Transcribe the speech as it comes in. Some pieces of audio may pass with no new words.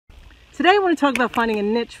Today I want to talk about finding a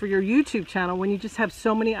niche for your YouTube channel when you just have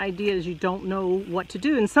so many ideas you don't know what to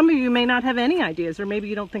do. And some of you may not have any ideas, or maybe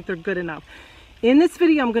you don't think they're good enough. In this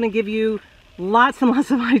video I'm going to give you lots and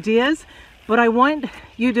lots of ideas, but I want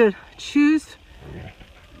you to choose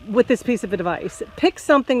with this piece of advice. Pick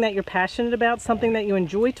something that you're passionate about, something that you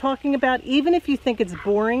enjoy talking about. Even if you think it's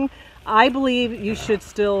boring, I believe you should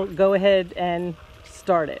still go ahead and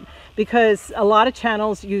start it. Because a lot of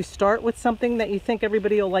channels, you start with something that you think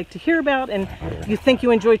everybody will like to hear about, and you think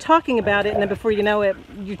you enjoy talking about it, and then before you know it,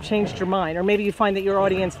 you changed your mind. Or maybe you find that your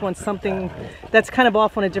audience wants something that's kind of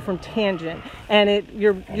off on a different tangent, and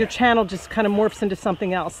your channel just kind of morphs into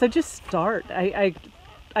something else. So just start. I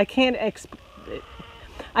can't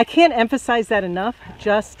emphasize that enough.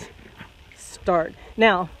 Just start.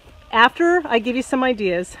 Now, after I give you some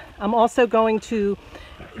ideas, I'm also going to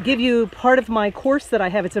give you part of my course that I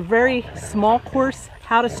have. It's a very small course,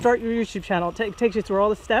 how to start your YouTube channel. It takes you through all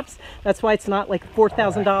the steps. That's why it's not like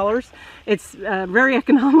 $4,000. It's very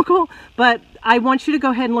economical, but I want you to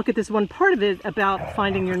go ahead and look at this one part of it about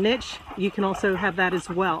finding your niche. You can also have that as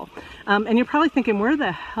well. And you're probably thinking, where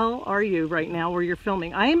the hell are you right now where you're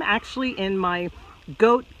filming? I am actually in my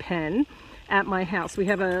goat pen at my house. We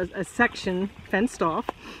have a section fenced off,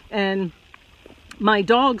 and my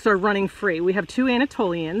dogs are running free. We have two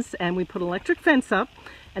Anatolians, and we put an electric fence up,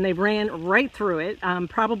 and they ran right through it.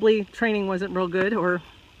 Probably training wasn't real good, or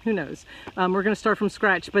who knows. We're going to start from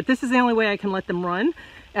scratch, but this is the only way I can let them run.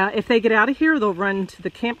 If they get out of here, they'll run to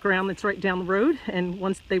the campground that's right down the road, and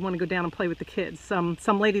once they want to go down and play with the kids. Some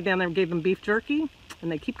lady down there gave them beef jerky,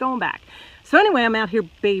 and they keep going back. So anyway, I'm out here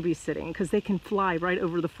babysitting because they can fly right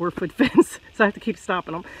over the 4-foot fence, so I have to keep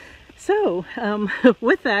stopping them. So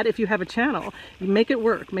with that, if you have a channel, you make it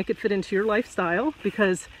work, make it fit into your lifestyle,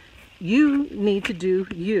 because you need to do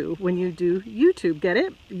you when you do YouTube. Get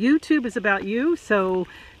it? YouTube is about you, so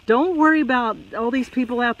don't worry about all these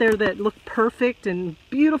people out there that look perfect and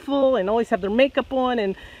beautiful and always have their makeup on,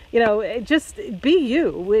 and just be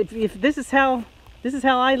you. If this is how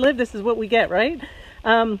I live, this is what we get, right?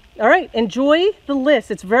 All right, enjoy the list.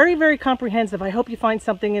 It's very, very comprehensive. I hope you find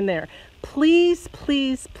something in there. Please,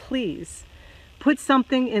 please, please put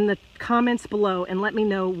something in the comments below and let me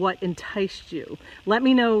know what enticed you. Let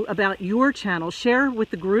me know about your channel. Share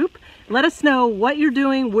with the group. Let us know what you're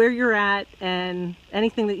doing, where you're at, and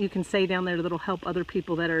anything that you can say down there that'll help other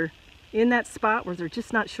people that are in that spot where they're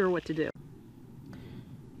just not sure what to do.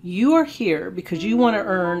 You are here because you want to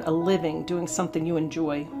earn a living doing something you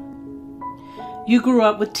enjoy. You grew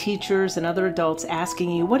up with teachers and other adults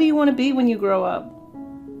asking you, what do you want to be when you grow up?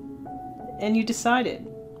 And you decided.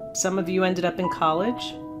 Some of you ended up in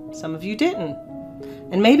college, some of you didn't.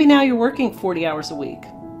 And maybe now you're working 40 hours a week,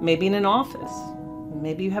 maybe in an office,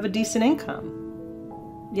 maybe you have a decent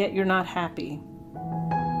income, yet you're not happy.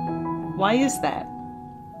 Why is that?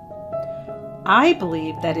 I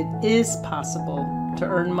believe that it is possible to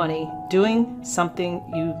earn money doing something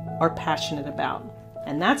you are passionate about.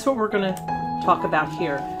 And that's what we're going to talk about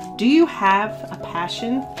here. Do you have a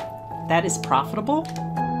passion that is profitable?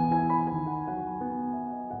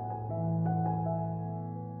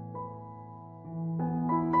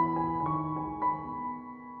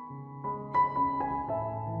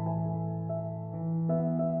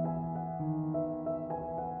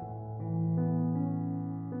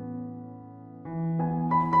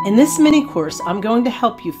 In this mini course, I'm going to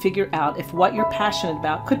help you figure out if what you're passionate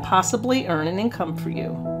about could possibly earn an income for you.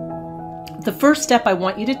 The first step I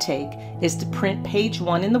want you to take is to print page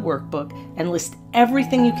 1 in the workbook and list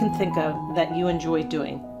everything you can think of that you enjoy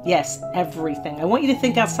doing. Yes, everything. I want you to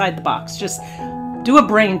think outside the box. Just do a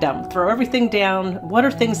brain dump. Throw everything down. What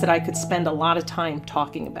are things that I could spend a lot of time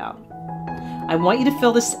talking about? I want you to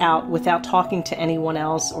fill this out without talking to anyone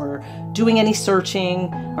else or doing any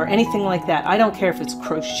searching or anything like that. I don't care if it's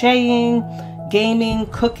crocheting, gaming,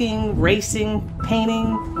 cooking, racing,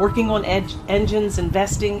 painting, working on engines,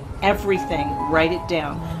 investing, everything. Write it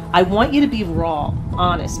down. I want you to be raw,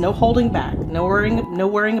 honest, no holding back, no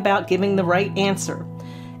worrying about giving the right answer.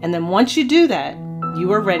 And then once you do that,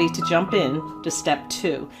 you are ready to jump in to step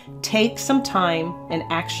 2. Take some time and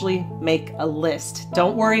actually make a list.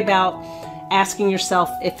 Don't worry about asking yourself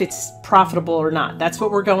if it's profitable or not. That's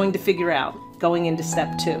what we're going to figure out going into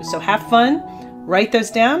step 2. So have fun, write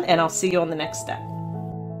those down, and I'll see you on the next step.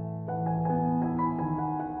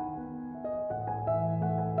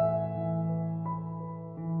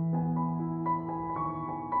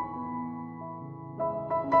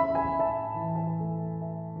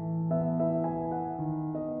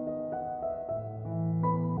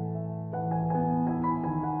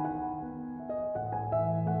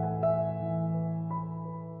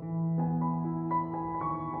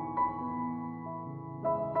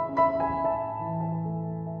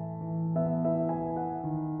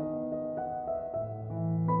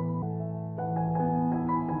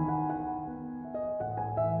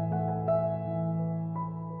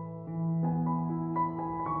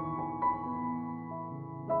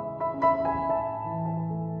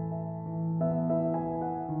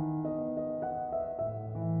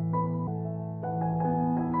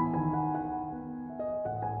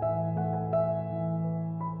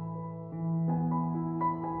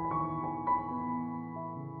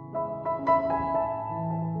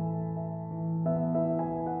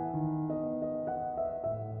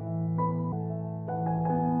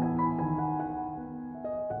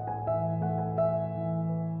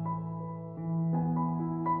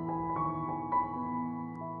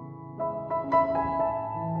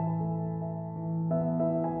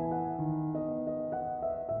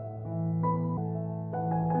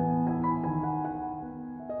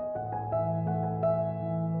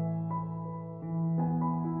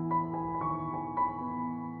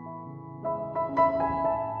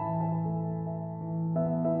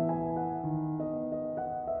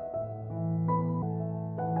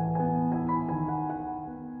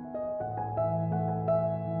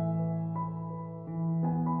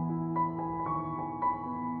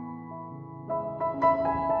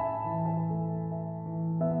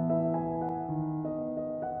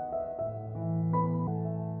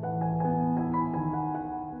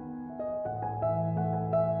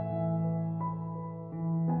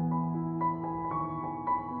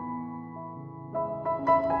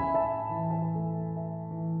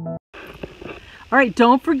 All right,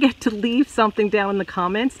 don't forget to leave something down in the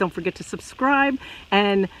comments. Don't forget to subscribe,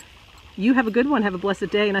 and you have a good one. Have a blessed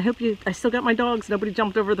day, and I still got my dogs. Nobody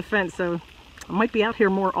jumped over the fence, so I might be out here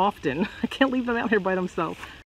more often. I can't leave them out here by themselves.